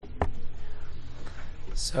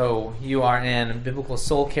So you are in Biblical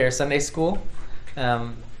Soul Care Sunday School.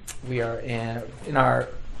 We are in our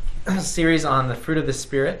series on the fruit of the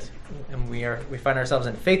Spirit, and we find ourselves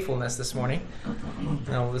in faithfulness this morning.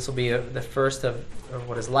 Now, this will be the first of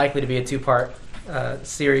what is likely to be a two-part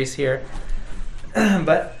series here.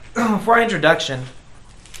 But for our introduction,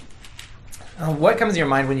 what comes to your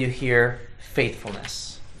mind when you hear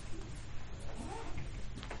faithfulness?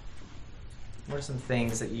 What are some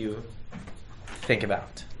things that you think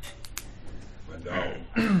about? My dog.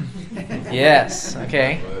 Yes,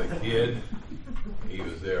 okay. When I was a kid, he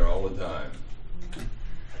was there all the time.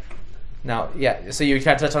 Now, yeah, so you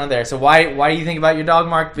kind of touched on it there. So why do you think about your dog,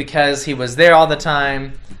 Mark? Because he was there all the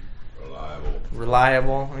time.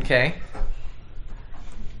 Reliable, okay.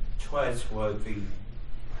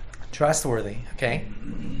 Trustworthy, okay.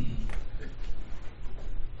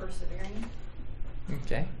 Persevering.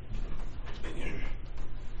 Okay.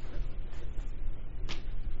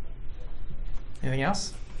 Anything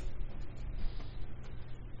else?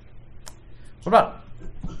 What about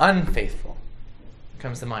unfaithful? What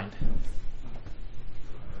comes to mind?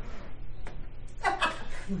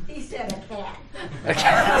 He said a cat. A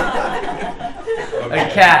cat. Okay. A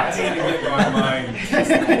cat. I need to get my mind. I need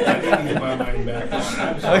to get my mind back on.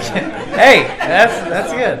 I'm sorry. Okay. Hey,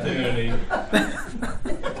 that's good. Opportunity.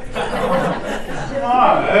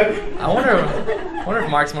 I wonder if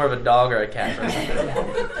Mark's more of a dog or a cat person.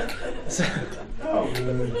 So, All right,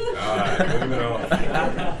 moving on.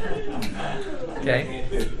 okay.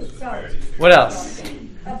 Sorry. What else?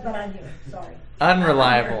 But I'm here. Sorry.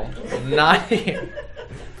 Unreliable. Not here.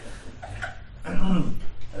 I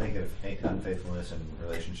think of unfaithfulness in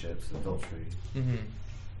relationships, adultery. Mm-hmm.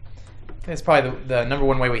 It's probably the number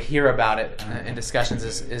one way we hear about it in discussions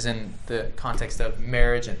is in the context of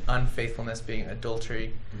marriage and unfaithfulness being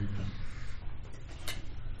adultery.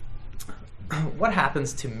 Mm-hmm.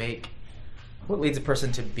 What leads a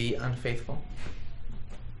person to be unfaithful?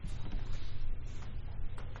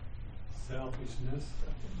 Selfishness.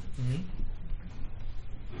 Mm-hmm.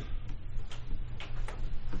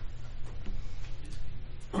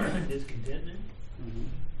 Discontentment.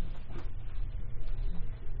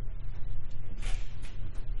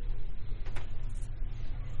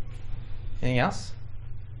 Anything else?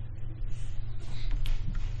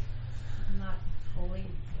 Not fully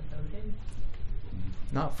devoted.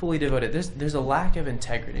 Not fully devoted. There's a lack of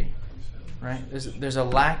integrity, right? There's a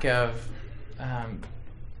lack of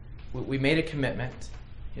we made a commitment,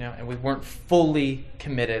 and we weren't fully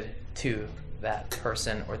committed to that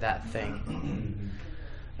person or that thing,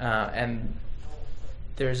 and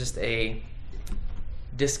there's just a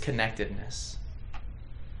disconnectedness.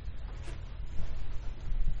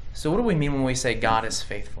 So what do we mean when we say God is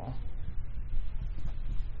faithful?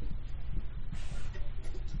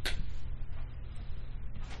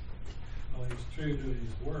 Well, he's true to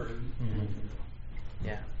his word. Mm-hmm.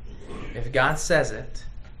 Yeah. If God says it,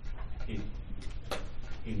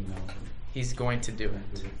 He's going to do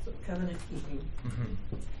it. Covenant keeping.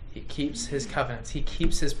 Mm-hmm. He keeps His covenants. He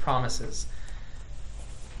keeps His promises.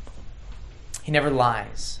 He never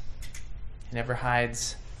lies. He never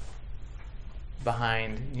hides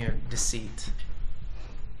behind, deceit.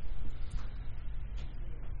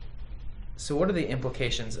 So what are the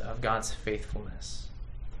implications of God's faithfulness?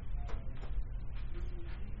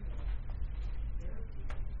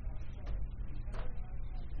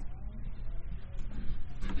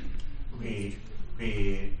 We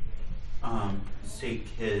seek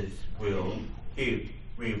His will.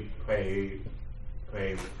 We pray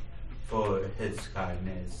for His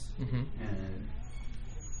kindness Mm-hmm. and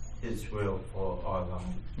His will for our life.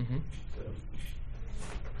 Mm-hmm. So,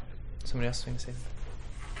 Somebody else going to say?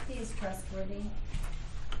 He is trustworthy.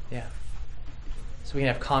 Yeah. So we can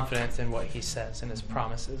have confidence in what He says and His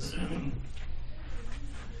promises.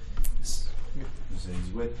 So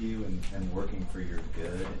he's with you and working for your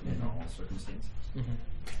good in all circumstances. Mm-hmm.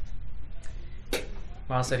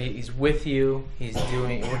 Miles said He's with you. He's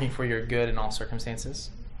working for your good in all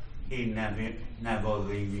circumstances. He never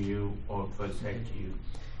leave you or forsake you.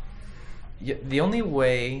 The only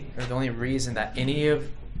way or the only reason that any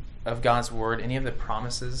of God's word, any of the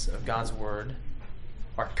promises of God's word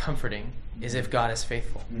are comforting is if God is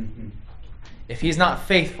faithful. Mm-hmm. If He's not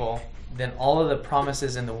faithful, then all of the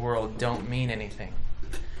promises in the world don't mean anything.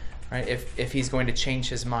 Right? If He's going to change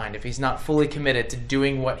His mind, if He's not fully committed to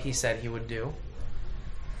doing what He said He would do.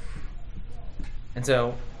 And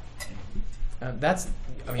so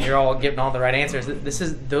you're all getting all the right answers.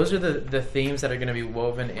 Those are the themes that are going to be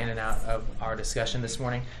woven in and out of our discussion this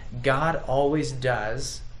morning. God always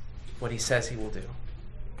does what He says He will do.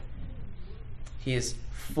 He is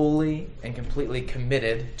fully and completely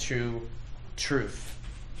committed to truth.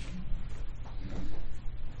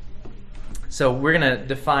 So we're going to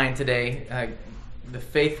define today the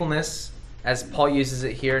faithfulness as Paul uses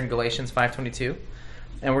it here in Galatians 5:22,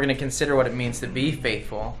 and we're going to consider what it means to be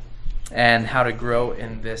faithful and how to grow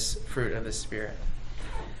in this fruit of the Spirit.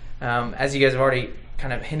 As you guys have already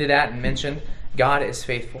kind of hinted at and mentioned, God is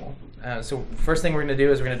faithful. So first thing we're going to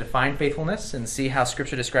do is we're going to define faithfulness and see how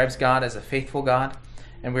Scripture describes God as a faithful God,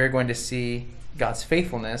 and we're going to see God's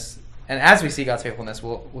faithfulness. And as we see God's faithfulness,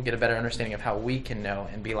 we'll get a better understanding of how we can know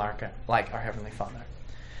and be like our Heavenly Father.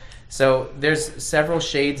 So there's several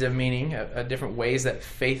shades of meaning, different ways that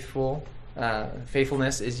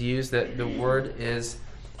faithfulness is used. That the word is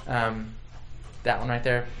that one right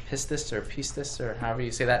there, pistis or pistis, or however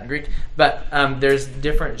you say that in Greek. But there's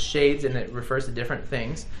different shades, and it refers to different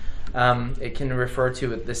things. It can refer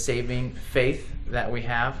to the saving faith that we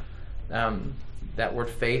have. That word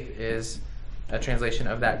faith is a translation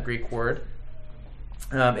of that Greek word.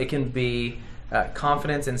 It can be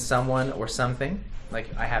confidence in someone or something, like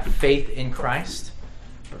I have faith in Christ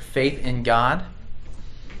or faith in God.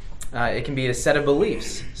 It can be a set of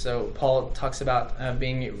beliefs. So Paul talks about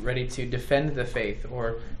being ready to defend the faith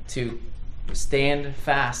or to stand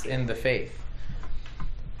fast in the faith.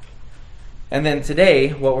 And then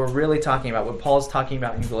today, what we're really talking about, what Paul's talking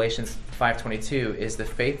about in Galatians 5:22, is the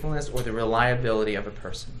faithfulness or the reliability of a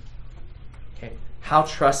person. Okay, how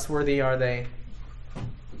trustworthy are they?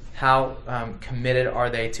 How committed are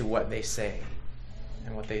they to what they say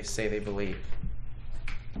and what they say they believe?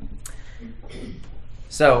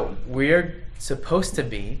 So we're supposed to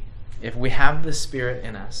be, if we have the Spirit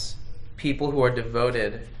in us, people who are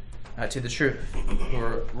devoted to the truth, who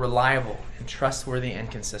are reliable and trustworthy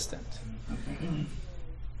and consistent.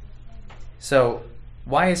 So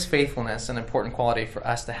why is faithfulness an important quality for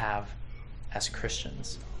us to have as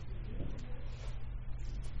Christians?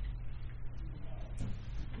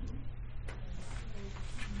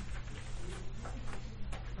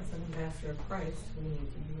 As an ambassador of Christ, we need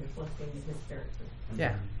to be reflecting his character.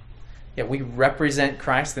 Yeah, we represent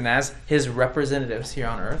Christ, and as his representatives here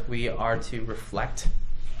on earth, we are to reflect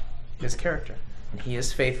his character. And he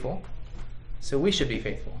is faithful, so we should be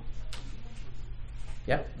faithful.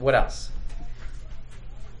 Yep, what else?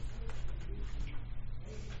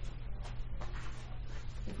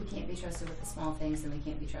 If we can't be trusted with the small things, then we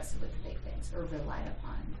can't be trusted with the big things or relied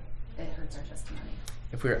upon. It hurts our testimony.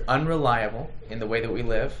 If we're unreliable in the way that we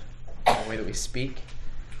live, in the way that we speak,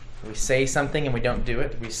 we say something and we don't do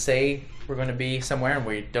it, we say we're going to be somewhere and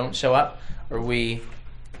we don't show up, or we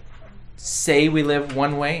say we live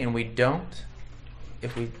one way and we don't,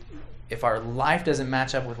 if our life doesn't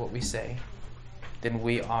match up with what we say, then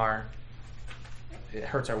it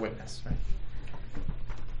hurts our witness, right?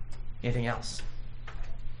 Anything else?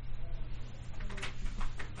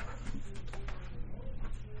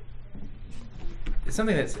 It's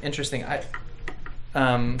something that's interesting.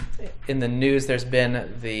 In the news, there's been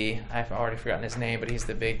I've already forgotten his name, but he's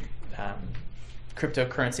the big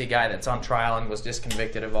cryptocurrency guy that's on trial and was just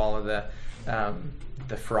convicted of all of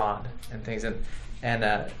the fraud and things. And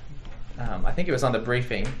I think it was on the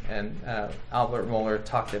briefing, and Albert Mohler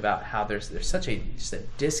talked about how there's such just a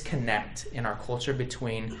disconnect in our culture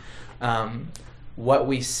between what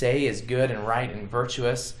we say is good and right and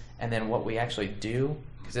virtuous, and then what we actually do.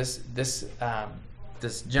 Because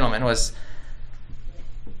this gentleman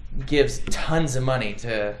gives tons of money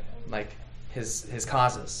to like his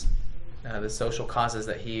causes, the social causes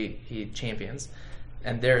that he champions,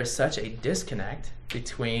 and there is such a disconnect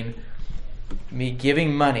between me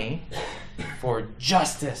giving money for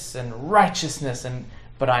justice and righteousness,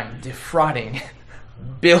 but I'm defrauding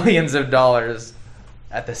billions of dollars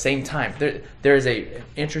at the same time. There is an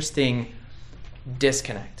interesting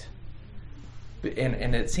disconnect,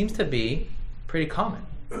 and it seems to be pretty common.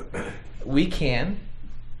 We can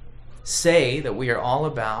say that we are all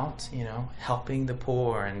about, helping the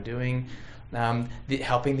poor and doing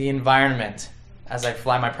helping the environment. As I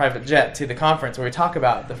fly my private jet to the conference where we talk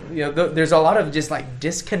about there's a lot of just like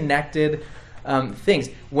disconnected things.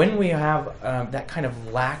 When we have that kind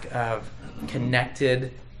of lack of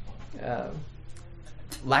connected,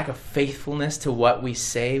 lack of faithfulness to what we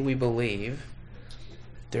say we believe,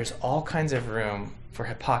 there's all kinds of room for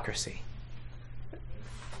hypocrisy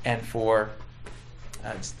and for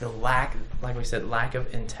just the lack, like we said, lack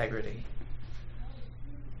of integrity.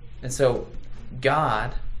 And so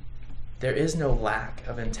God, there is no lack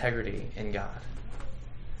of integrity in God.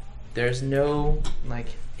 There's no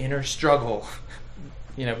inner struggle,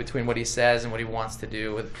 between what he says and what he wants to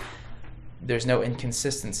do. There's no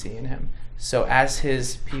inconsistency in him. So as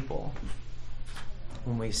his people,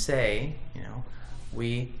 when we say,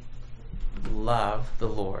 we love the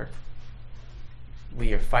Lord,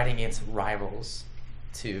 we are fighting against rivals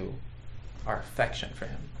to our affection for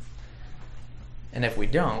him. And if we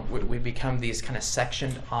don't, we become these kind of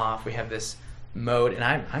sectioned off. We have this mode, and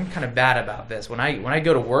I'm kind of bad about this. When I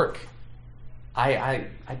go to work, I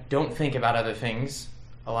don't think about other things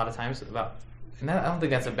a lot of times and I don't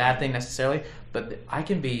think that's a bad thing necessarily, but I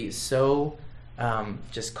can be so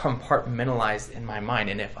just compartmentalized in my mind.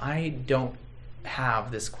 And if I don't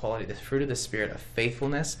have this quality, this fruit of the Spirit of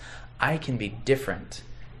faithfulness, I can be different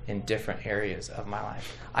in different areas of my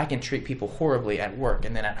life. I can treat people horribly at work,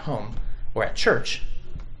 and then at home or at church,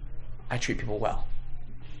 I treat people well.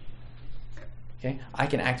 Okay? I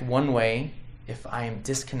can act one way if I am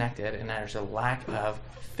disconnected and there's a lack of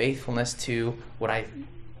faithfulness to what I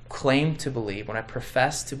claim to believe, what I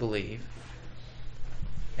profess to believe,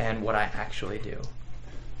 and what I actually do.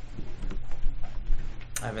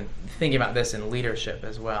 I've been thinking about this in leadership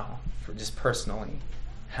as well, for just personally,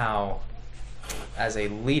 how as a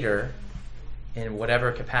leader, in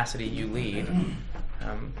whatever capacity you lead,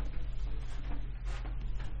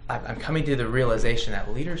 I'm coming to the realization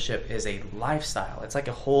that leadership is a lifestyle. It's like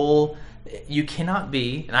a whole, you cannot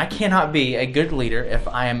be, and I cannot be a good leader if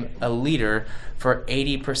I am a leader for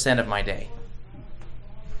 80% of my day.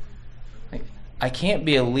 I can't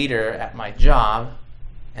be a leader at my job,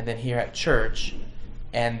 and then here at church,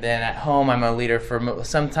 and then at home I'm a leader for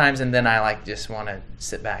sometimes, and then I just want to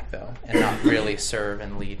sit back though, and not really serve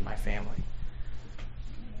and lead my family.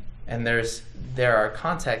 And there are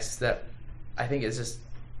contexts that I think is just,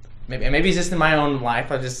 maybe it's just in my own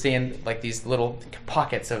life, I'm just seeing these little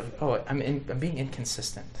pockets of, I'm being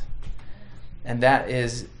inconsistent. And that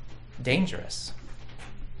is dangerous.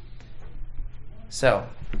 So,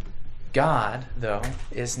 God, though,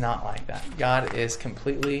 is not like that. God is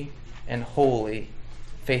completely and wholly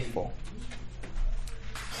faithful.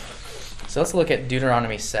 So let's look at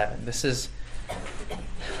Deuteronomy 7.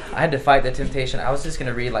 I had to fight the temptation. I was just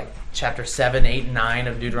going to read chapter 7, 8, 9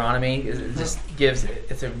 of Deuteronomy. It just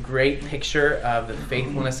it's a great picture of the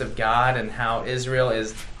faithfulness of God and how Israel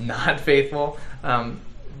is not faithful.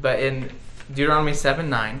 But in Deuteronomy 7,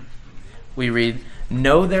 9, we read,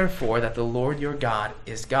 "Know therefore that the Lord your God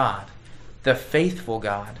is God, the faithful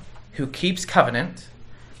God, who keeps covenant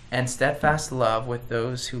and steadfast love with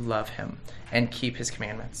those who love him and keep his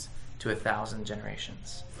commandments to 1,000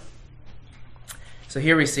 generations." So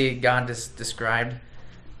here we see God is described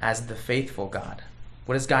as the faithful God.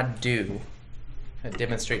 What does God do that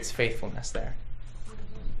demonstrates faithfulness there?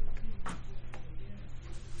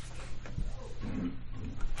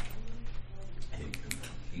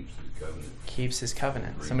 He keeps his covenant. Keeps his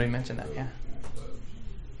covenant. Somebody mentioned that, yeah.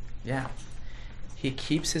 Yeah. He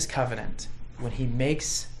keeps his covenant. When he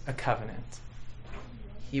makes a covenant,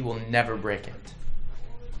 he will never break it.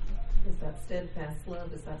 Is that steadfast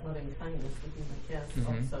love, is that loving kindness would be my guess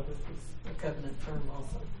also, which is a covenant term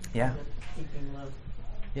also. Yeah. Covenant keeping love.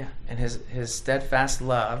 Yeah, and his steadfast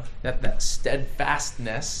love, that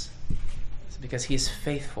steadfastness, is because he's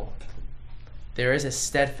faithful. There is a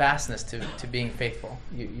steadfastness to being faithful.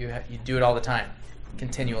 You do it all the time,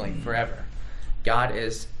 continually, forever. God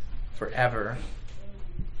is forever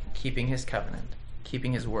keeping his covenant,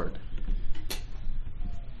 keeping his word.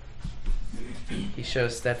 He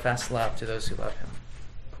shows steadfast love to those who love him.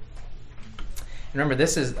 And remember,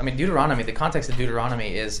 Deuteronomy, the context of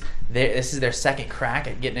Deuteronomy is, this is their second crack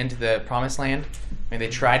at getting into the promised land. They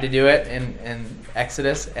tried to do it in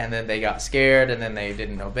Exodus, and then they got scared, and then they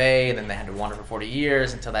didn't obey, and then they had to wander for 40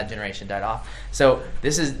 years until that generation died off. So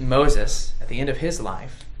this is Moses, at the end of his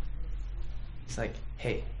life. He's like,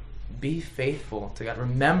 hey, be faithful to God.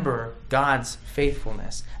 Remember God's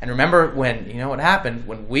faithfulness. And remember what happened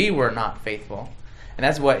when we were not faithful. And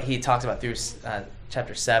that's what he talks about through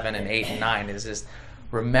chapter 7 and 8 and 9 is just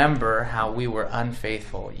remember how we were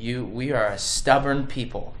unfaithful. We are a stubborn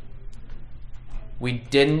people. We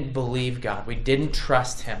didn't believe God. We didn't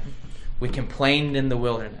trust him. We complained in the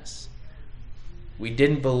wilderness. We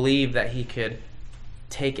didn't believe that he could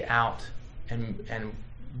take out and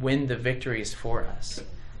win the victories for us.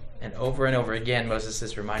 And over again, Moses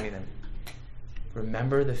is reminding them,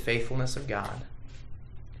 remember the faithfulness of God.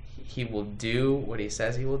 He will do what he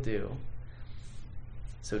says he will do.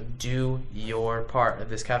 So do your part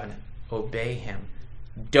of this covenant. Obey him.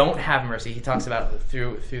 Don't have mercy. He talks about it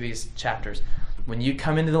through these chapters. When you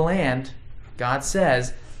come into the land, God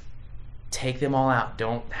says, take them all out.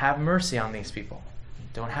 Don't have mercy on these people.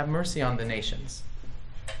 Don't have mercy on the nations.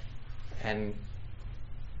 And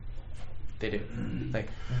they do.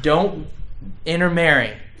 Don't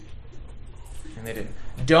intermarry. and they do.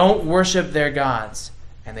 Don't worship their gods,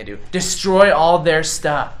 and they do. Destroy all their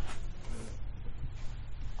stuff.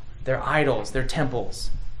 Their idols, their temples.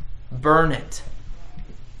 Burn it.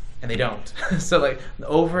 And they don't. So like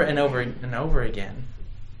over and over and over again,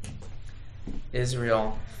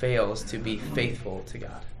 Israel fails to be faithful to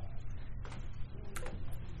God.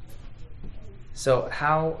 So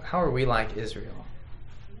how are we like Israel?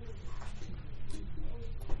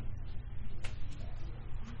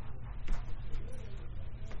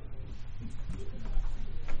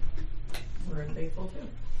 We're unfaithful too.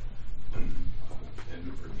 Tend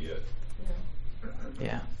to forget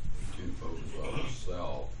Yeah. to focus on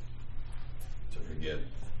ourselves, to forget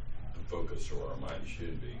the focus where our mind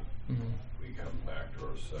should be. Mm-hmm. We come back to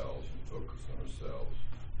ourselves and focus on ourselves.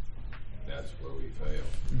 That's where we fail.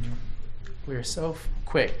 Mm-hmm. We are so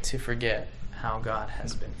quick to forget how God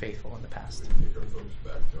has been faithful in the past. We take our focus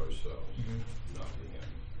back to ourselves, not to Him.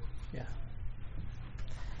 Yeah.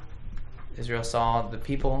 Israel saw the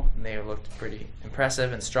people, and they looked pretty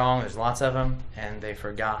impressive and strong. There's lots of them, and they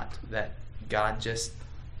forgot that God just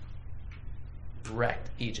wrecked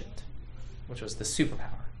Egypt, which was the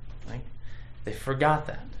superpower. Right? They forgot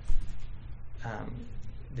that.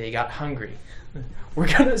 They got hungry. We're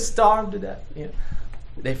gonna starve to death. You know,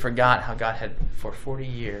 they forgot how God had, for 40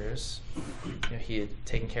 years, He had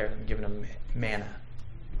taken care of them, given them manna.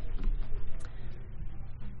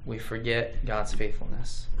 We forget God's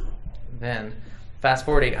faithfulness. Then, fast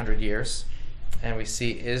forward 800 years, and we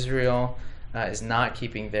see Israel is not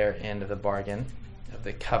keeping their end of the bargain, of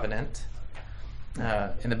the covenant.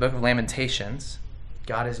 In the book of Lamentations,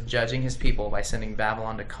 God is judging His people by sending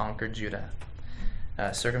Babylon to conquer Judah.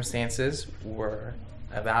 Circumstances were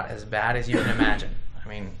about as bad as you can imagine. I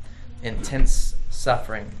mean, intense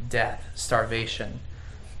suffering, death, starvation,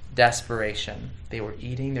 desperation. They were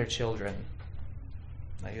eating their children.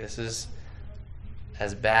 Like, this is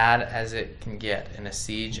as bad as it can get in a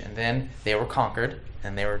siege. And then they were conquered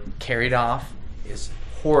and they were carried off. It's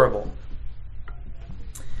horrible.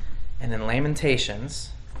 And in Lamentations,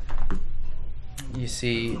 you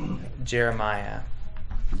see Jeremiah.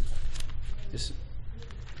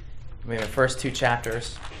 The first two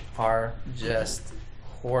chapters are just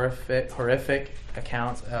horrific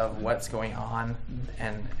accounts of what's going on,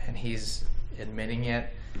 and he's admitting it,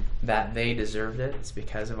 that they deserved it. It's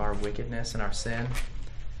because of our wickedness and our sin.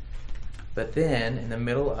 But then, in the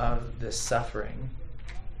middle of this suffering,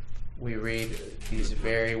 we read these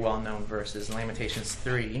very well-known verses. Lamentations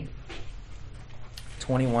 3,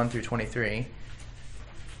 21 through 23.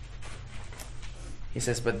 He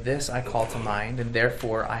says, "But this I call to mind, and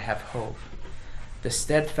therefore I have hope. The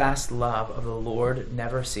steadfast love of the Lord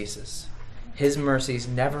never ceases. His mercies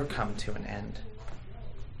never come to an end.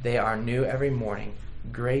 They are new every morning.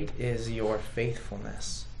 Great is your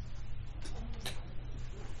faithfulness."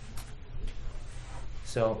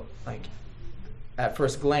 So, like, at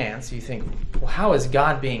first glance, you think, well, how is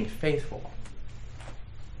God being faithful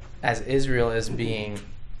as Israel is being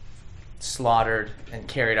slaughtered and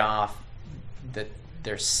carried off?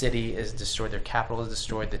 Their city is destroyed, their capital is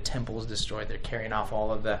destroyed, the temple is destroyed. They're carrying off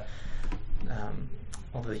all of the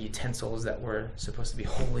utensils that were supposed to be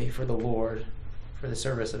holy for the Lord, for the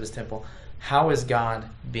service of His temple. How is God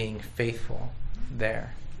being faithful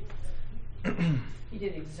there? He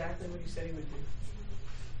did exactly what He said He would do.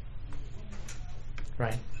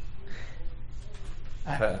 Right.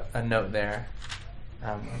 I have a note there.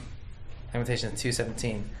 Lamentations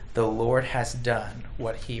 2:17. The Lord has done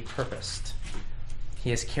what He purposed. He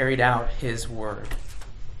has carried out His word,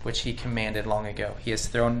 which He commanded long ago. He has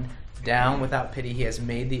thrown down without pity. He has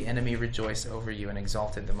made the enemy rejoice over you and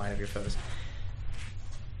exalted the might of your foes.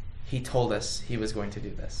 He told us He was going to do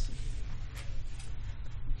this.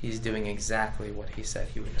 He's doing exactly what He said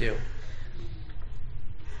He would do.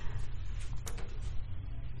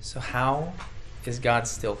 So how is God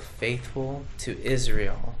still faithful to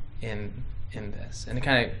Israel in this? And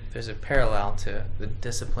there's a parallel to the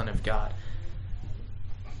discipline of God.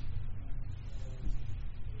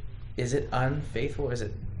 Is it unfaithful, or is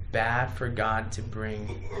it bad for God to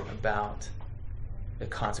bring about the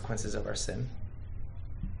consequences of our sin?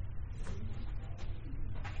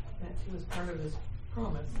 That too was part of His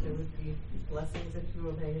promise. There would be blessings if you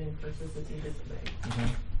obeyed and curses if you disobeyed.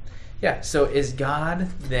 Mm-hmm. Yeah, so is God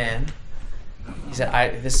then, He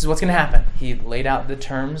said, this is what's going to happen. He laid out the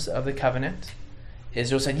terms of the covenant.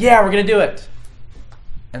 Israel said, yeah, we're going to do it.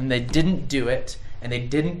 And they didn't do it, and they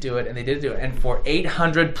didn't do it, and they didn't do it. And for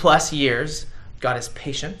 800 plus years, God is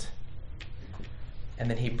patient. And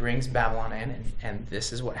then He brings Babylon in, and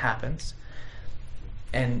this is what happens.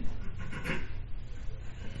 And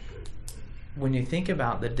when you think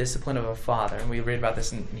about the discipline of a father, and we read about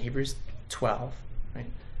this in Hebrews 12, right?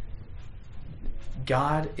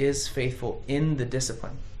 God is faithful in the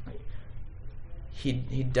discipline. Right? He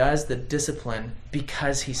does the discipline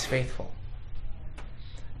because he's faithful.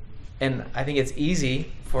 And I think it's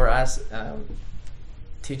easy for us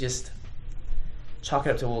to just chalk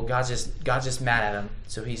it up to, well, God's just mad at him,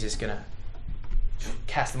 so he's just gonna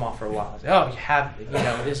cast them off for a while. Oh,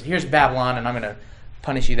 here's Babylon, and I'm gonna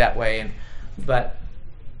punish you that way. And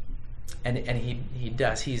he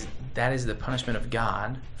does. That is the punishment of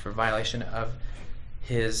God for violation of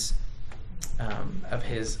his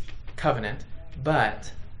covenant.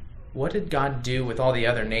 But what did God do with all the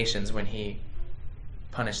other nations when he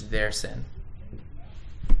punished their sin?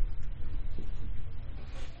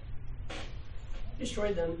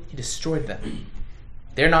 Destroyed them. He destroyed them.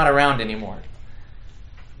 They're not around anymore.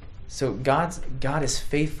 So God is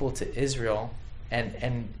faithful to Israel,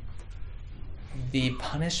 and the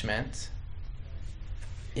punishment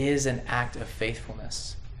is an act of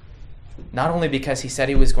faithfulness. Not only because he said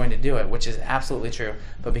he was going to do it, which is absolutely true,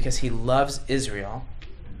 but because he loves Israel.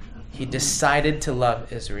 He decided to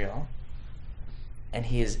love Israel, and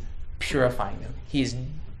he is purifying them. He is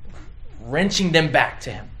wrenching them back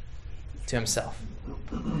to himself.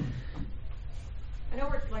 I know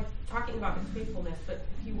we're like talking about his faithfulness, but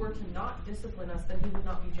if he were to not discipline us, then he would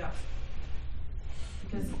not be just.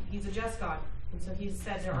 Because he's a just God. And so he's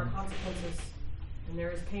said there are consequences and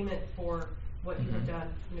there is payment for what you have done.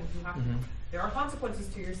 You have there are consequences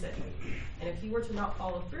to your sin. And if he were to not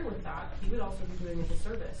follow through with that, he would also be doing a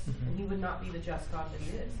disservice. And he would not be the just God that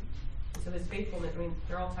he is. And so his faithfulness,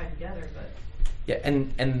 they're all tied together, but yeah,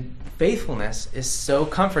 and faithfulness is so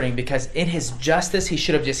comforting because in his justice, he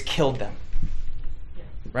should have just killed them. yeah.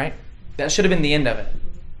 Right? That should have been the end of it.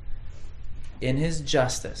 In his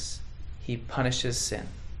justice, he punishes sin.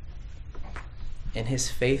 In his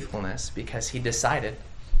faithfulness, because he decided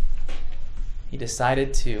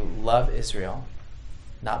to love Israel,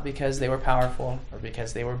 not because they were powerful or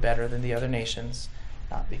because they were better than the other nations,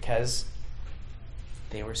 not because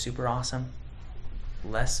they were super awesome,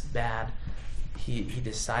 less bad. He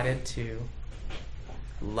decided to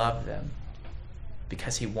love them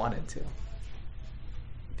because he wanted to,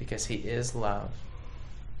 because he is love,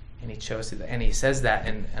 and he chose to. And he says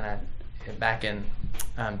that back in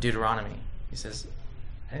Deuteronomy. He says,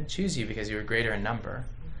 "I didn't choose you because you were greater in number,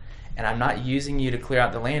 and I'm not using you to clear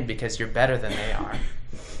out the land because you're better than they are.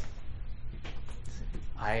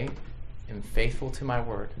 I am faithful to my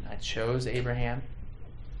word. I chose Abraham.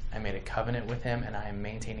 I made a covenant with him, and I am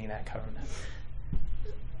maintaining that covenant."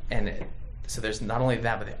 And so there's not only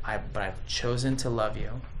that, but I've chosen to love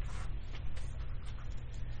you.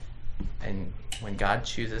 And when God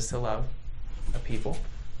chooses to love a people,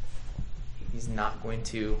 he's not going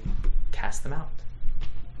to cast them out.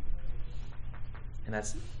 And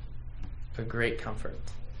that's a great comfort.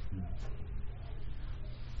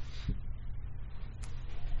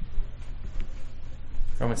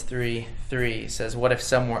 Romans 3:3 says, "What if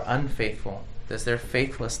some were unfaithful? Does their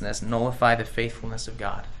faithlessness nullify the faithfulness of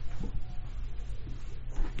God?"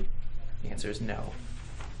 The answer is no.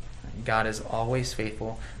 God is always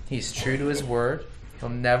faithful. He's true to his word. He'll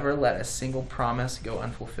never let a single promise go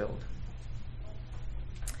unfulfilled.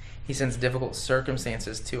 He sends difficult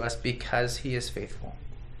circumstances to us because he is faithful.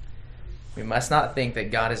 We must not think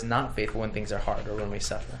that God is not faithful when things are hard or when we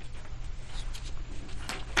suffer.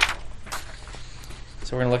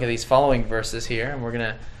 So we're going to look at these following verses here, and we're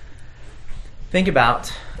going to think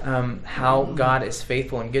about how God is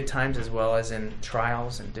faithful in good times as well as in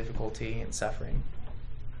trials and difficulty and suffering.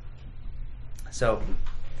 So,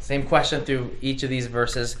 same question through each of these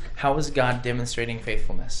verses. How is God demonstrating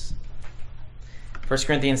faithfulness? 1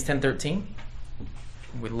 Corinthians 10:13.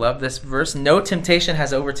 We love this verse. "No temptation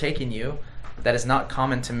has overtaken you that is not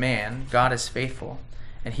common to man. God is faithful,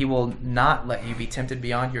 and he will not let you be tempted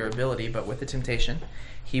beyond your ability, but with the temptation,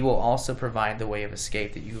 he will also provide the way of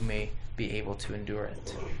escape that you may be able to endure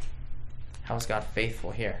it." How is God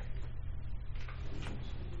faithful here?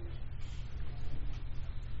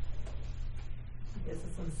 I guess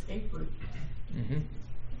it's an escape route. Mm-hmm.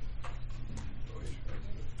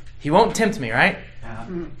 He won't tempt me, right?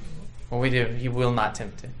 Well, we do. He will not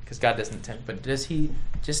tempt it because God doesn't tempt. But does he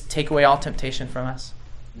just take away all temptation from us?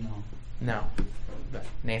 No. No. But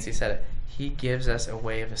Nancy said it. He gives us a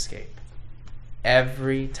way of escape.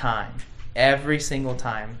 Every time, every single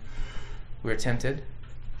time we're tempted,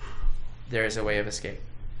 there is a way of escape.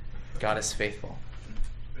 God is faithful.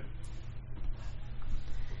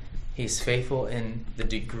 He's faithful in the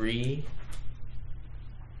degree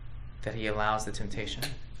that he allows the temptation.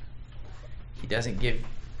 He doesn't give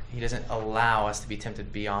He doesn't allow us to be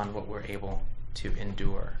tempted beyond what we're able to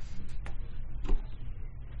endure.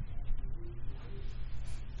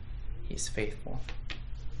 He's faithful.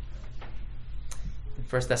 In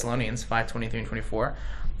 1 Thessalonians 5:23 and 24,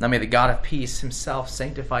 now may the God of peace himself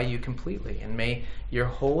sanctify you completely, and may your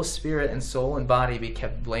whole spirit and soul and body be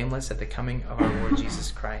kept blameless at the coming of our Lord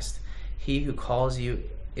Jesus Christ. He who calls you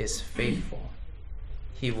is faithful.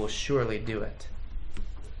 He will surely do it.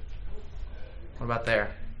 What about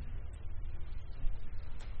there?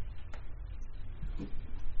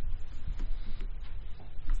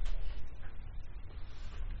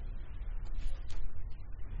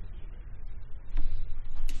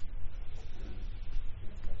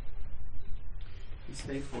 He's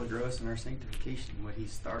faithful to grow us in our sanctification, what he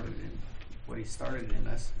started in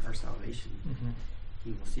us, our salvation. Mm-hmm.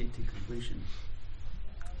 He will see it to completion.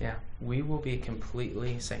 Yeah, we will be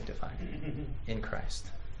completely sanctified in Christ.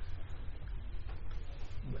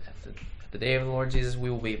 At the day of the Lord Jesus, we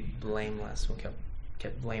will be blameless. We'll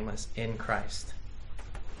kept blameless in Christ.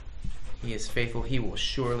 He is faithful. He will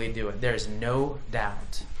surely do it. There is no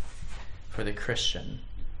doubt for the Christian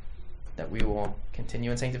that we will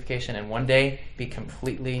continue in sanctification and one day be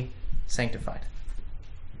completely sanctified.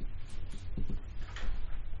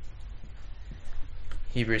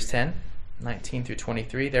 Hebrews 10:19 through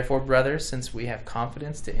 23. Therefore, brothers, since we have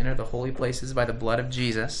confidence to enter the holy places by the blood of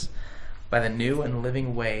Jesus, by the new and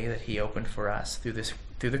living way that he opened for us through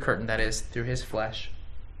the curtain, that is, through his flesh,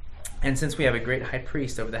 and since we have a great high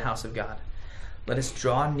priest over the house of God, let us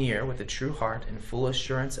draw near with a true heart and full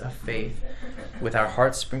assurance of faith, with our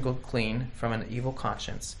hearts sprinkled clean from an evil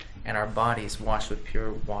conscience and our bodies washed with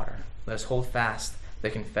pure water. Let us hold fast the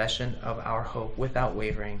confession of our hope without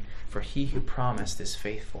wavering, for he who promised is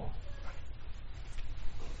faithful.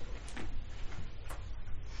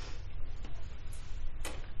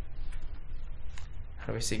 How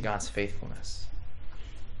do we see God's faithfulness?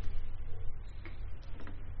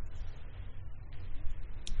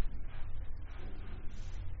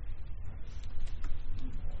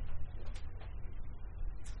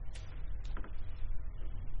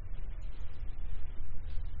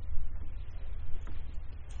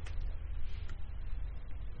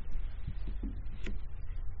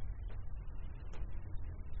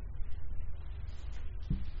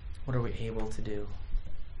 What are we able to do?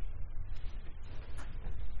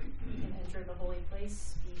 We can enter the holy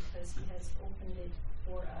place because he has opened it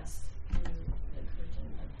for us through the curtain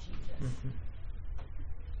of Jesus. Mm-hmm.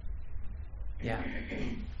 Yeah.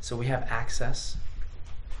 So we have access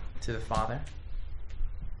to the Father.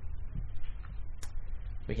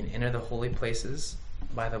 We can enter the holy places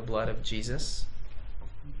by the blood of Jesus.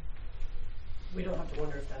 We don't have to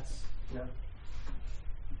wonder if that's enough.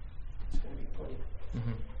 It's going to be plenty.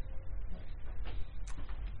 Mm-hmm.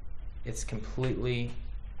 It's completely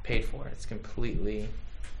paid for. It's completely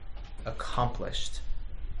accomplished.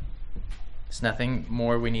 There's nothing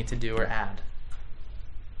more we need to do or add.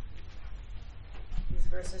 These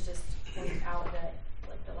verses just point out that,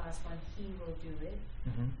 like the last one, he will do it.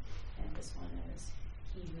 Mm-hmm. And this one is,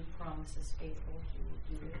 he who promises faithful, he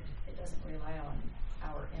will do it. It doesn't rely on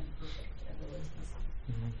our imperfect abilities.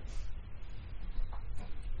 Mm-hmm.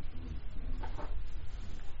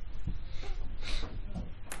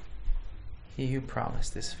 He who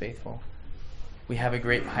promised is faithful. We have a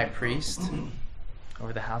great high priest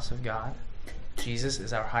over the house of God. Jesus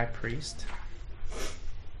is our high priest.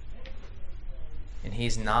 And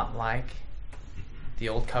he's not like the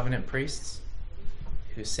old covenant priests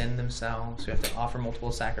who sin themselves, who have to offer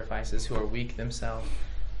multiple sacrifices, who are weak themselves.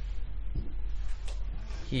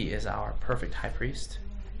 He is our perfect high priest.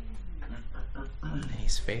 And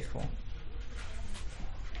he's faithful.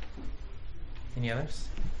 Any others?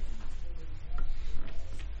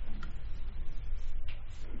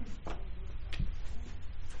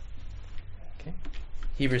 Okay.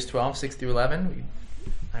 Hebrews 12:6 through 11.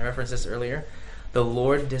 I referenced this earlier. The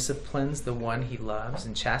Lord disciplines the one he loves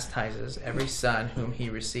and chastises every son whom he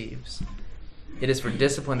receives. It is for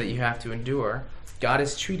discipline that you have to endure. God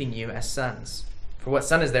is treating you as sons. For what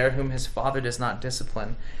son is there whom his father does not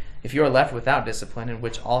discipline? If you are left without discipline, in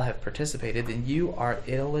which all have participated, then you are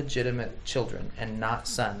illegitimate children and not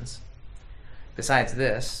sons. Besides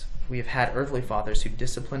this, we have had earthly fathers who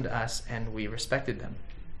disciplined us, and we respected them.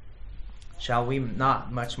 Shall we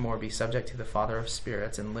not much more be subject to the Father of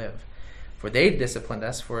spirits and live? For they disciplined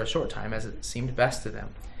us for a short time as it seemed best to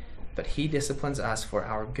them. But he disciplines us for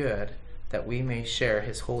our good, that we may share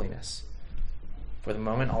his holiness. For the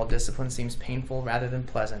moment, all discipline seems painful rather than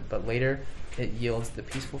pleasant, but later it yields the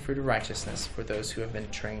peaceful fruit of righteousness for those who have been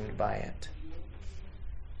trained by it.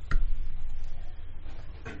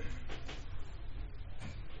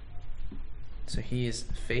 So he is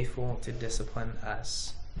faithful to discipline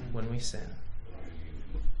us when we sin.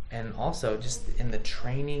 And also just in the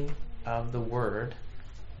training of the word,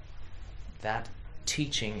 that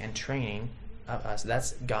teaching and training of us,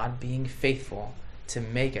 that's God being faithful to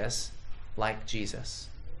make us like Jesus.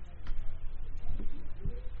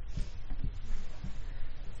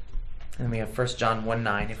 And we have 1 John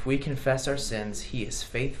 1:9. If we confess our sins, he is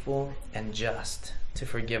faithful and just to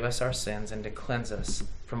forgive us our sins and to cleanse us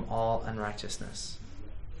from all unrighteousness.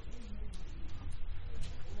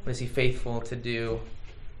 What is he faithful to do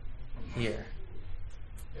here?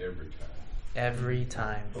 Every time. Every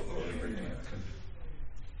time. Every time.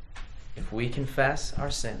 If we confess our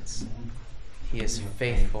sins, he is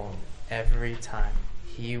faithful every time.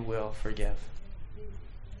 He will forgive.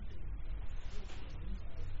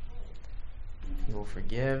 He will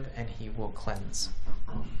forgive and he will cleanse.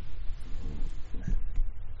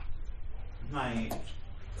 My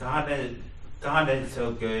God is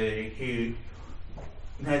so good. He,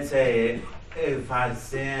 let's say, if I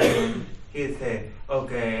sin, he say,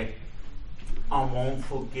 okay, I won't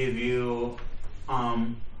forgive you.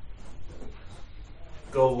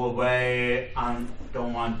 Go away. I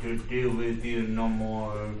don't want to deal with you no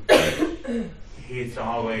more. He's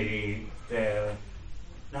already there.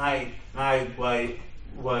 Like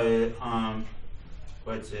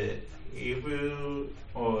what's it? Hebrew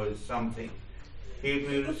or something.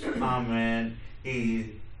 Hebrews, when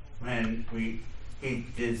he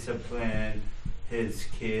disciplined his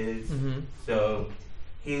kids, so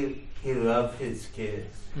he loved his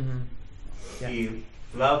kids. Yeah. He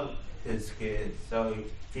loved his kids, so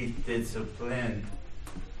he disciplined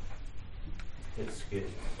his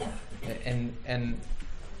kids. And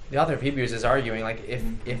the author of Hebrews is arguing, like,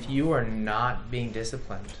 if you are not being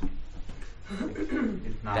disciplined,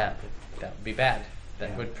 It's not that would be bad.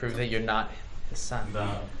 That Yeah. would prove that you're not his son.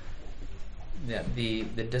 Yeah, the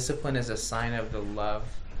discipline is a sign of the love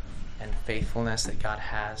and faithfulness that God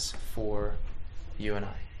has for you and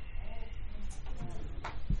I.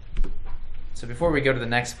 So before we go to the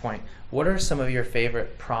next point, what are some of your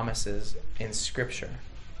favorite promises in Scripture?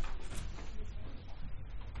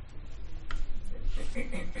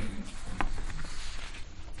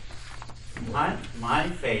 My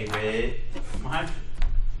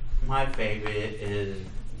favorite is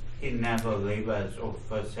he never leave us or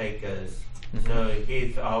forsake us. So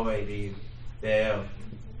he's already there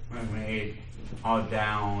when we are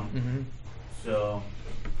down. So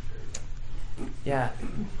Yeah,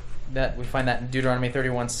 that we find that in Deuteronomy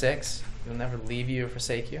 31:6. He'll never leave you or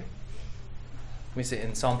forsake you. We see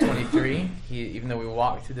in Psalm 23, even though we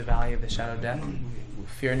walk through the valley of the shadow of death, we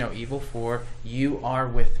fear no evil, for you are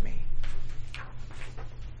with me.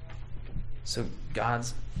 So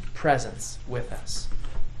God's presence with us,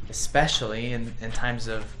 especially in times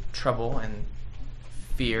of trouble and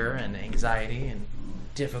fear and anxiety and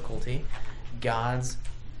difficulty, God's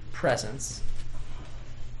presence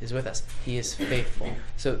is with us. He is faithful.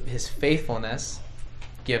 So his faithfulness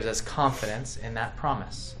gives us confidence in that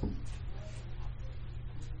promise.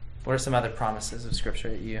 What are some other promises of Scripture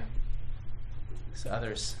that you, so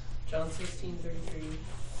others? John 16:33.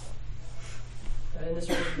 In this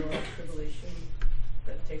world you will have tribulation,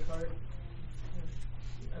 but take heart.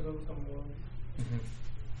 I've overcome the world.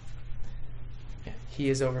 Yeah, he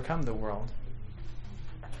has overcome the world.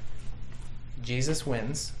 Jesus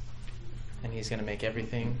wins, and he's going to make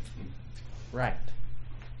everything right.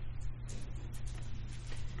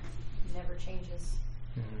 Never changes.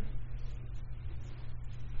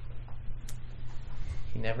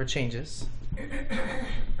 He never changes.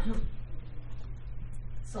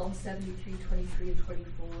 Psalm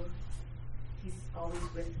 73:23-24. He's always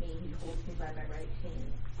with me. He holds me by my right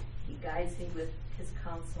hand. He guides me with his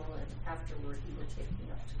counsel, and afterward he will take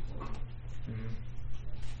me up to glory.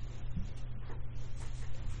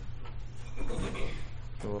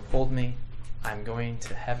 He will uphold me. I'm going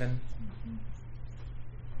to heaven.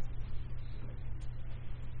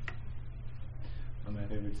 One of my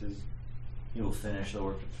favorites is he will finish the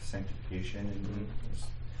work of sanctification in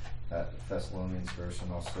that Thessalonians verse,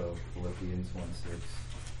 and also Philippians 1:6.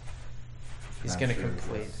 He's going to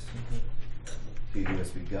complete. He who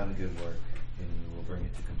has begun a good work, and you will bring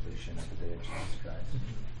it to completion at the day of Jesus Christ.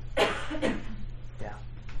 Yeah.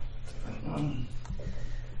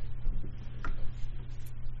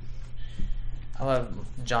 I love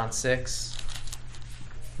John 6.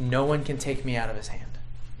 No one can take me out of his hand.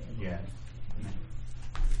 yeah.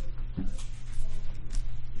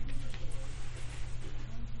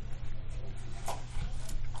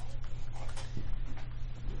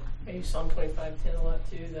 I use Psalm 25:10 a lot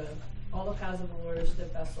too. All the paths of the Lord are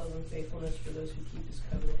steadfast love and faithfulness for those who keep his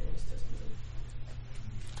covenant and his testimony.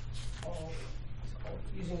 all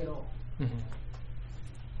using it all. Mm-hmm.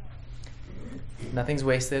 Nothing's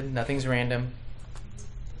wasted. Nothing's random.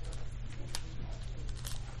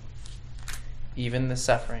 Even the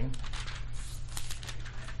suffering.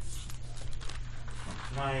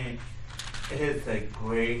 It's a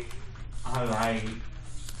great, I like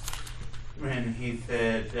when he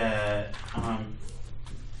said that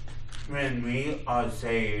when we are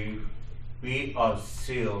saved, we are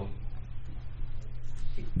sealed.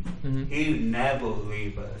 Mm-hmm. He never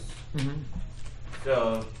leave us. Mm-hmm.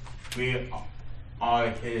 So we are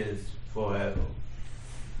his forever.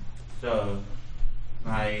 So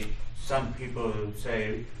like some people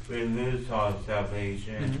say we lose our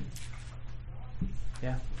salvation. Mm-hmm.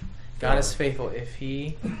 Yeah. God is faithful. If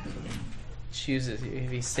he chooses you, if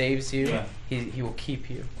he saves you, Yeah. he will keep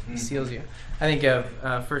you. He Mhm. seals you. I think of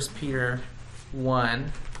 1 Peter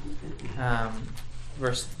 1,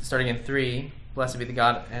 verse starting in 3. Blessed be the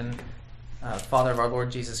God and Father of our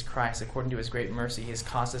Lord Jesus Christ. According to his great mercy, he has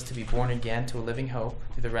caused us to be born again to a living hope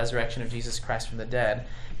through the resurrection of Jesus Christ from the dead,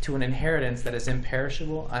 to an inheritance that is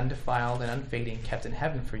imperishable, undefiled, and unfading, kept in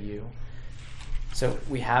heaven for you. So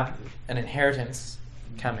we have an inheritance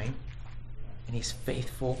coming, and he's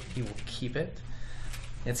faithful. He will keep it.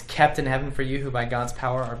 It's kept in heaven for you, who by God's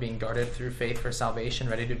power are being guarded through faith for salvation,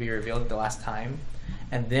 ready to be revealed at the last time.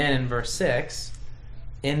 And then in verse 6,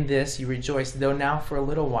 in this you rejoice, though now for a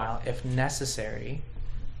little while, if necessary,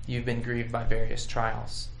 you've been grieved by various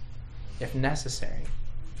trials. If necessary.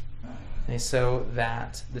 And so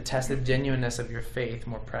that the tested genuineness of your faith,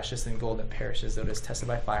 more precious than gold that perishes, though it is tested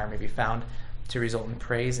by fire, may be found to result in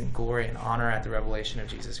praise and glory and honor at the revelation of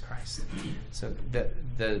Jesus Christ. So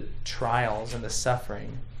the trials and the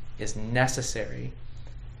suffering is necessary,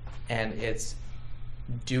 and it's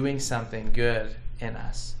doing something good in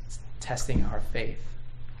us. It's testing our faith.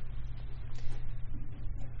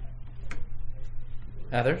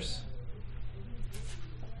 Others?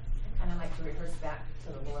 I kind of like to reverse back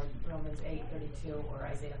to the Lord, Romans 8:32 or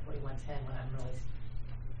Isaiah 41:10 when I'm really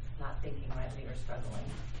not thinking rightly or struggling.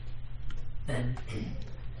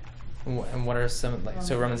 And what are some, like,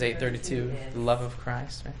 so Romans 8:32, the love of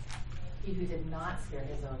Christ, right? He who did not spare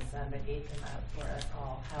his own son, but gave him up for us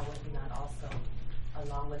all, how will he not also,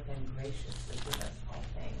 along with him, graciously give us all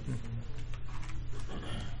things? Mm-hmm.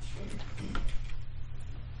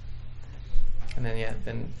 And then,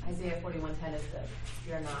 then Isaiah 41:10 is the,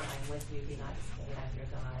 fear not, I'm with you, be not dismayed, I'm your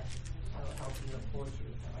God. I will help you, uphold you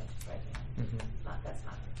with my righteous right hand. Mm-hmm. That's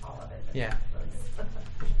not all of it. But Yeah.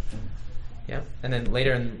 Yep. And then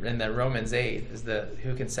later in the Romans 8 is the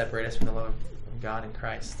who can separate us from the love of God in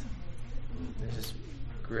Christ. There's just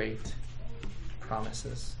great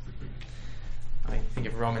promises. I think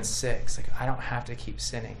of Romans 6, like, I don't have to keep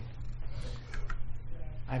sinning.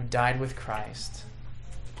 I've died with Christ.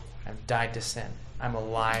 I've died to sin. I'm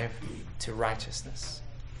alive to righteousness.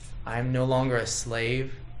 I'm no longer a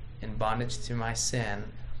slave in bondage to my sin.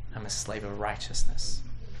 I'm a slave of righteousness.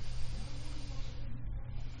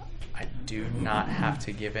 I do not have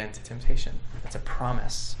to give in to temptation. That's a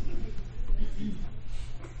promise.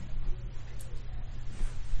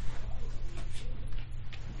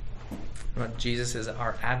 Jesus is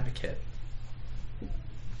our advocate.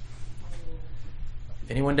 If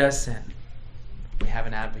anyone does sin, we have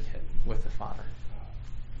an advocate with the Father.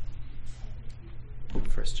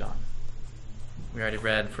 1 John. We already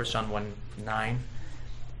read 1 John 1:9.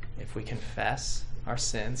 If we confess our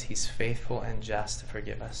sins, he's faithful and just to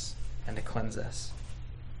forgive us and to cleanse us.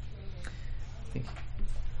 I think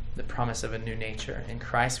the promise of a new nature. In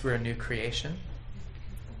Christ, we're a new creation.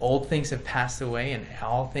 Old things have passed away and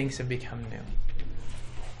all things have become new.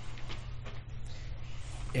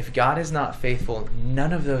 If God is not faithful,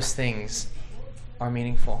 none of those things are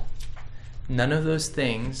meaningful. None of those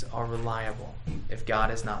things are reliable if God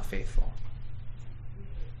is not faithful.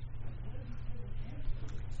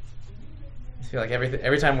 I feel like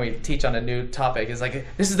every time we teach on a new topic, it's like,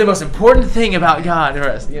 this is the most important thing about God.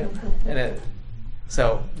 Yeah. And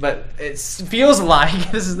but it feels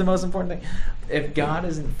like this is the most important thing. If God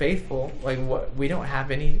isn't faithful, like, what, we don't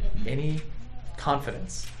have any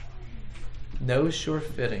confidence. No sure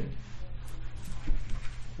footing.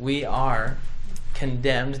 We are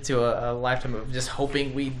condemned to a lifetime of just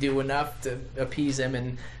hoping we do enough to appease him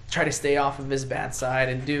and try to stay off of his bad side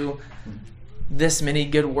and do this many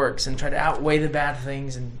good works and try to outweigh the bad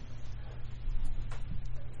things.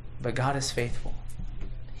 But God is faithful.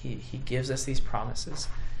 He gives us these promises,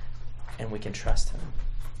 and we can trust him.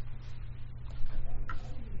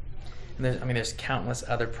 And there's countless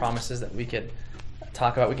other promises that we could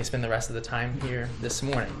talk about. We can spend the rest of the time here this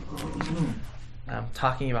morning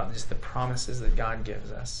talking about just the promises that God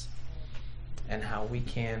gives us. and how we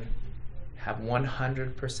can have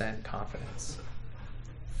 100% confidence,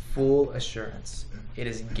 full assurance. It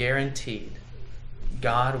is guaranteed.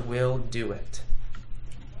 God will do it.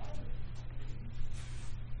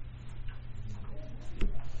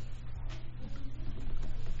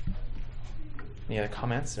 Any other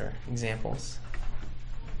comments or examples?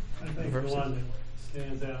 I think the one that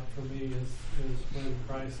stands out for me is when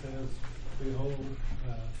Christ says, "Behold,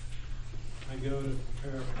 I go to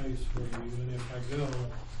prepare a place for you, and if I go,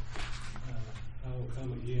 I will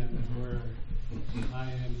come again, and where I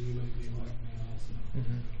am, you may be with me also."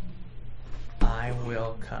 Mm-hmm. I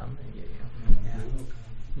will come and get you. Yeah. I will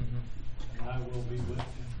come. Mm-hmm. And I will be with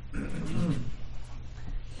you.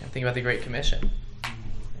 Yeah, think about the Great Commission.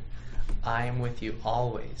 I am with you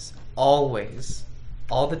always, always,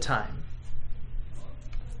 all the time,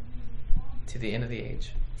 to the end of the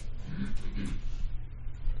age.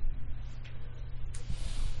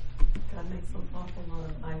 God makes an awful lot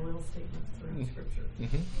of I will statements throughout Scripture.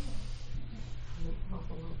 Mm-hmm. An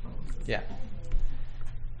awful lot of promises. Yeah.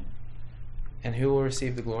 And who will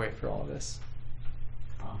receive the glory for all of this?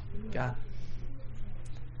 God.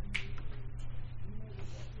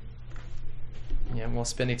 Yeah, and we'll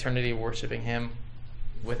spend eternity worshiping Him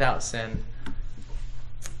without sin,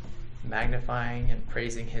 magnifying and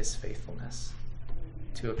praising His faithfulness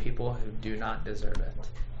to a people who do not deserve it.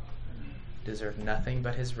 Deserve nothing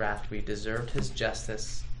but His wrath. We deserved His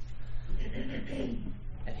justice,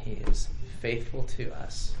 and He is faithful to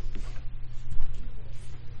us.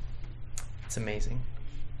 It's amazing.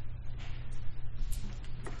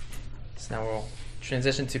 So now we'll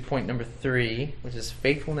transition to point number 3, which is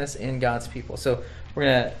faithfulness in God's people. So we're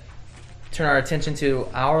going to turn our attention to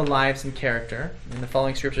our lives and character. In the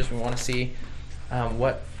following scriptures, we want to see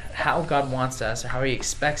how God wants us, or how He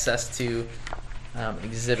expects us to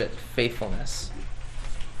exhibit faithfulness.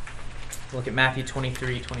 Look at Matthew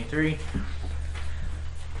 23:23.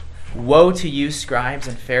 Woe to you, scribes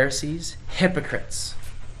and Pharisees, hypocrites!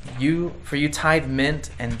 For you tithe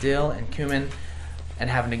mint and dill and cumin, and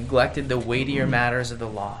have neglected the weightier matters of the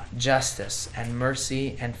law, justice and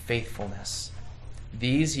mercy and faithfulness.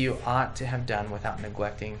 These you ought to have done without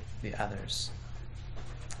neglecting the others.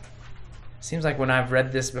 Seems like when I've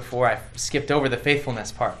read this before, I've skipped over the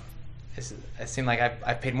faithfulness part. It seems like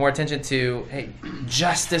I've paid more attention to,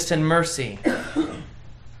 justice and mercy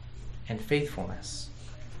and faithfulness.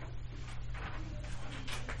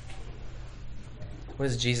 What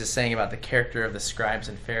is Jesus saying about the character of the scribes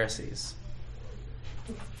and Pharisees?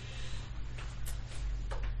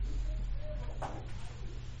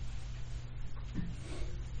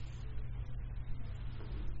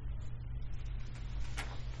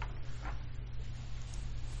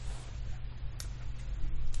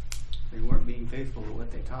 They weren't being faithful to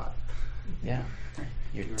what they taught. Yeah.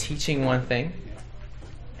 You're teaching one thing,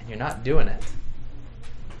 and you're not doing it.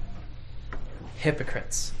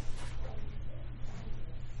 Hypocrites.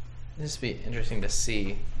 This would be interesting to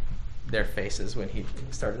see their faces when he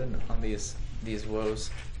started on these woes.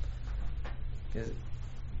 It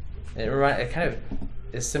kind of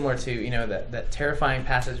is similar to, that terrifying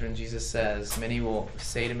passage when Jesus says, "Many will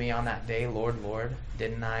say to me on that day, Lord, Lord,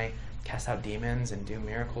 didn't I cast out demons and do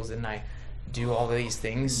miracles? Didn't I do all these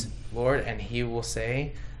things, Lord?" And He will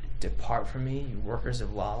say, "Depart from me, you workers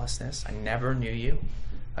of lawlessness. I never knew you."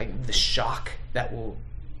 Like the shock that will,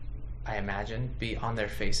 I imagine, be on their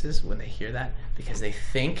faces when they hear that, because they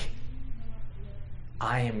think,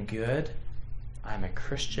 I am good, I'm a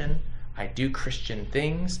Christian, I do Christian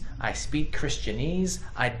things, I speak Christianese,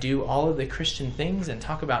 I do all of the Christian things and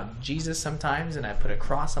talk about Jesus sometimes, and I put a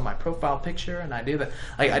cross on my profile picture, and I do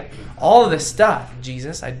all of this stuff,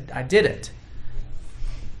 Jesus, I did it.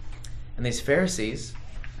 And these Pharisees,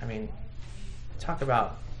 talk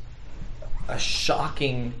about a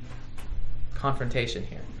shocking confrontation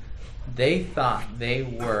here. They thought they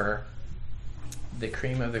were the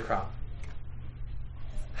cream of the crop.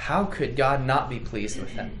 How could God not be pleased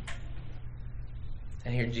with them?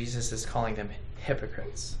 And here Jesus is calling them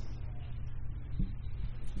hypocrites.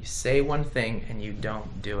 You say one thing and you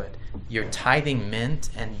don't do it. You're tithing mint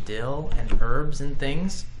and dill and herbs and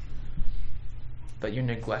things, but you're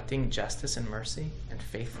neglecting justice and mercy and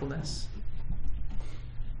faithfulness.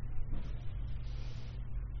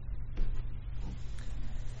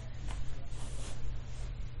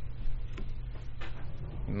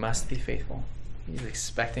 You must be faithful. He's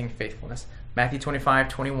expecting faithfulness. Matthew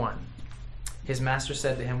 25:21. His master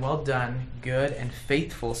said to him, "Well done, good and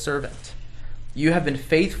faithful servant. You have been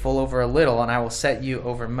faithful over a little, and I will set you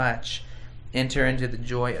over much. Enter into the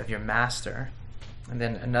joy of your master." And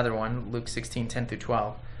then another one, Luke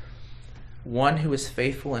 16:10-12. One who is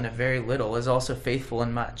faithful in a very little is also faithful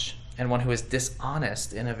in much, and one who is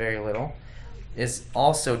dishonest in a very little is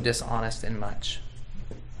also dishonest in much.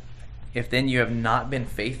 If then you have not been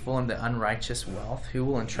faithful in the unrighteous wealth, who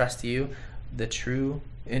will entrust to you the true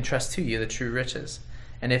riches?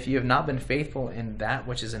 And if you have not been faithful in that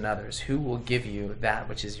which is another's, who will give you that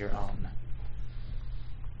which is your own?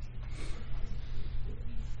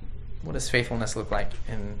 What does faithfulness look like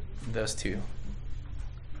in those two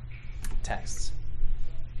texts?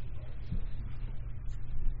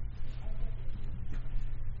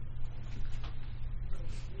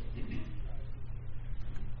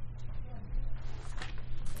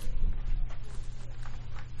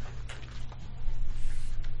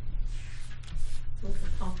 It's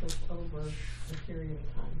accomplished over a period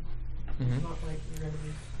of time. Mhm. It's not like you're going to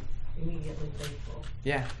be immediately faithful.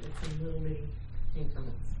 Yeah. It's in little bitty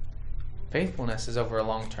increments. Faithfulness is over a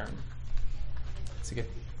long term. That's a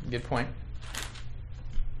good point.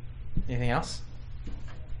 Anything else?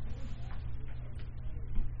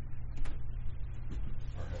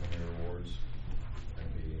 Our heavenly rewards are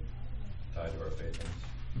going to be tied to our faithfulness.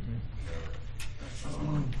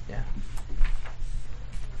 Yeah.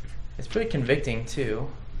 It's pretty convicting too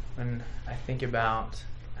when I think about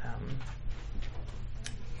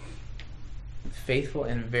faithful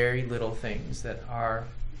in very little things that are,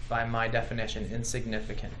 by my definition,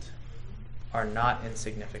 insignificant, are not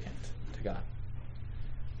insignificant to God.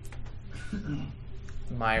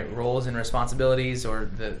 My roles and responsibilities, or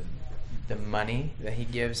the money that He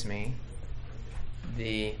gives me,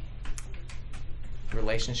 the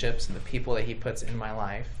relationships and the people that He puts in my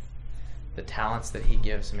life, the talents that He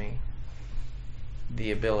gives me,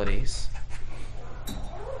 the abilities,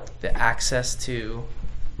 the access to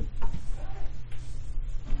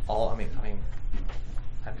all. I mean,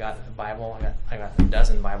 I've got a Bible. I got a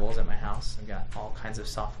dozen Bibles at my house. I've got all kinds of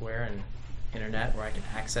software and internet where I can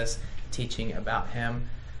access teaching about Him.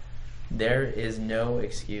 There is no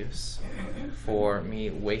excuse for me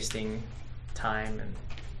wasting time and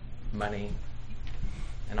money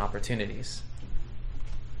and opportunities.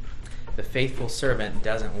 The faithful servant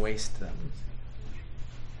doesn't waste them.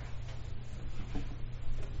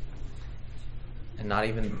 And not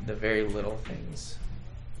even the very little things.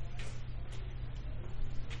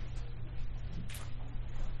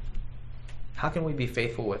 How can we be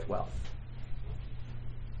faithful with wealth?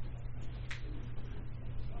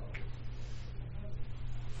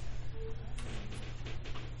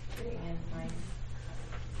 Keeping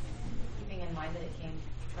in mind that it came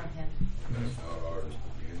from Him. That's not ours to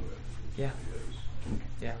begin with. Yeah. It is.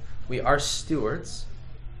 Yeah. We are stewards.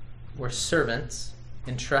 We're servants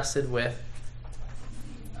entrusted with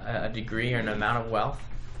a degree or an amount of wealth.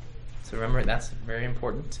 So remember, that's very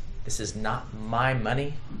important. This is not my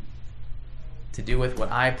money to do with what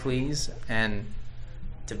I please and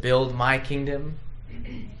to build my kingdom. I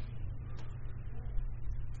think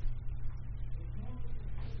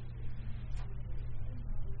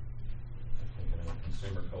in a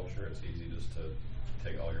consumer culture, it's easy just to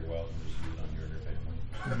take all your wealth and just use it on you and your family.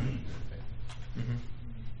 Mm-hmm.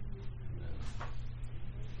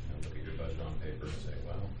 Look at your budget on paper and say,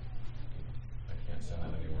 well, I can't send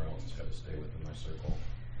that anywhere else. It's got to stay within my circle.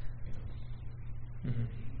 Mm-hmm.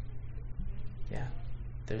 Yeah,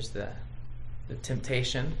 there's the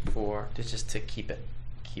temptation to keep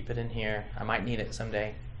it in here. I might need it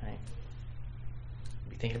someday. Right?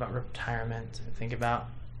 Be thinking about retirement. Think about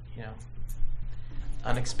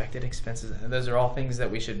unexpected expenses. And those are all things that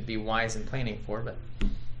we should be wise in planning for. But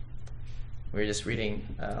we were just reading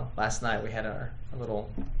last night. We had our little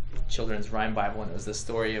children's rhyme Bible, and it was the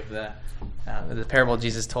story of the parable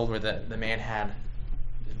Jesus told, where the man had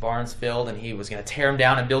barns filled, and he was going to tear them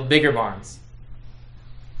down and build bigger barns.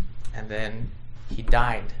 And then he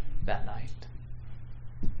died that night,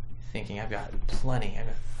 thinking, I've got plenty, I've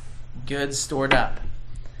got goods stored up.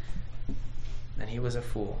 And he was a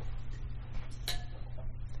fool.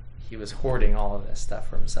 He was hoarding all of this stuff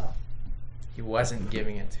for himself. He wasn't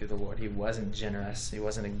giving it to the Lord. He wasn't generous. He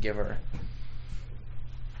wasn't a giver.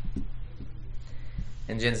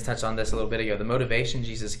 And Jen's touched on this a little bit ago. The motivation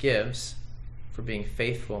Jesus gives for being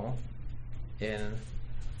faithful in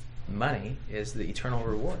money is the eternal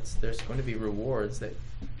rewards. There's going to be rewards that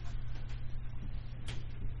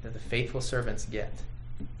the faithful servants get.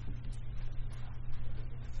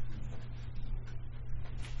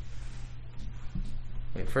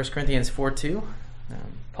 We have 1 Corinthians 4:2.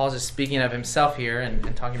 Paul's just speaking of himself here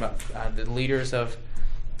and talking about the leaders of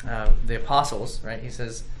the apostles, right? He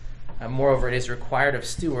says, moreover, it is required of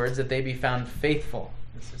stewards that they be found faithful.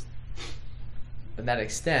 But that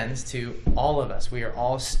extends to all of us. We are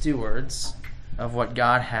all stewards of what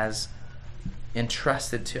God has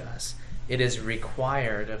entrusted to us, it is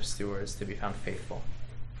required of stewards to be found faithful.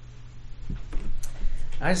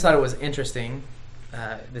 I just thought it was interesting,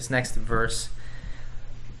 this next verse.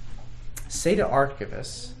 Say to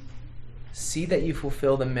Archippus, see that you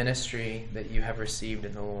fulfill the ministry that you have received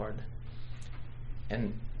in the Lord.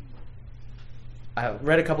 And I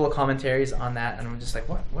read a couple of commentaries on that, and I'm just like,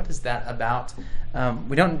 what is that about?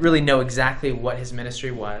 We don't really know exactly what his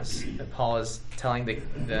ministry was. That Paul is telling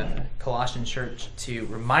the Colossian church to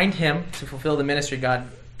remind him to fulfill the ministry God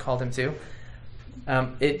called him to.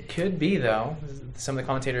 It could be, though, some of the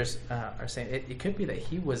commentators are saying, it could be that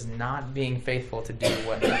he was not being faithful to do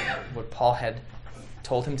what Paul had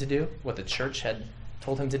told him to do, what the church had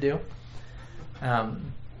told him to do.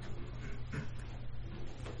 And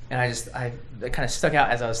that kind of stuck out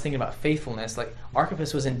as I was thinking about faithfulness. Like,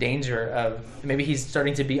 Archippus was in danger of, maybe he's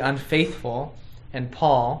starting to be unfaithful, and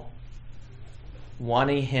Paul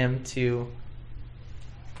wanting him to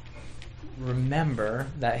remember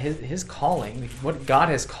that his calling, what God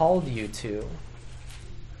has called you to,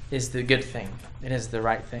 is the good thing. It is the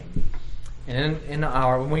right thing. And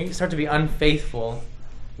when we start to be unfaithful,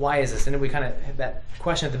 why is this? And we kind of had that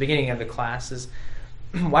question at the beginning of the class is,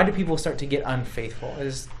 why do people start to get unfaithful?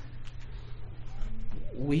 Is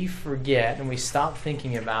we forget and we stop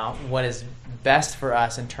thinking about what is best for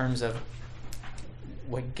us in terms of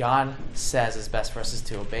what God says is best for us is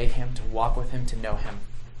to obey Him, to walk with Him, to know Him.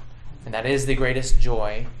 And that is the greatest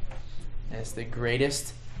joy, and it's the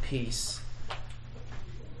greatest peace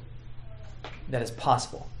that is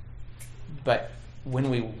possible. But when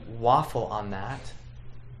we waffle on that,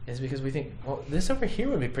 is because we think, well, this over here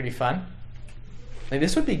would be pretty fun. Like,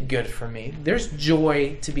 this would be good for me. There's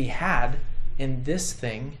joy to be had in this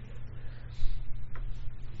thing.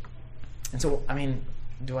 And so, I mean,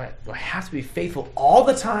 do I have to be faithful all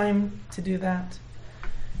the time to do that?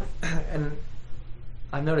 And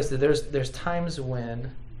I've noticed that there's times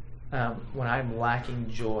when I'm lacking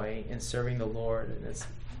joy in serving the Lord, and it's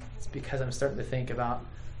because I'm starting to think about,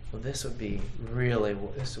 well, this would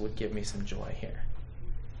give me some joy here.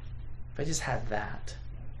 If I just had that.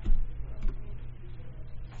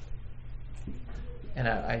 And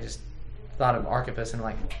I just thought of Archippus and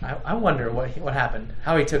I wonder what happened,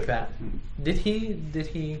 how he took that. Did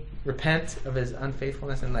he repent of his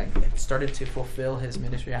unfaithfulness and started to fulfill his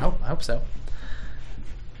ministry? I hope so.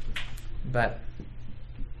 But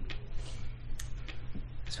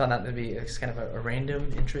I just found that to be kind of a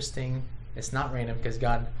random, interesting. It's not random because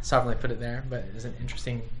God sovereignly put it there, but it's an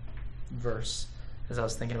interesting verse as I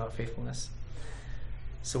was thinking about faithfulness.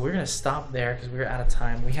 So we're going to stop there because we're out of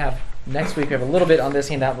time. Next week we have a little bit on this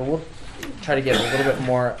handout, but we'll try to get a little bit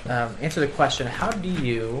more, answer the question, how do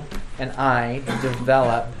you and I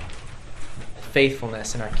develop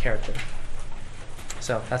faithfulness in our character?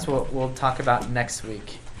 So that's what we'll talk about next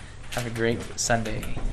week. Have a great Sunday.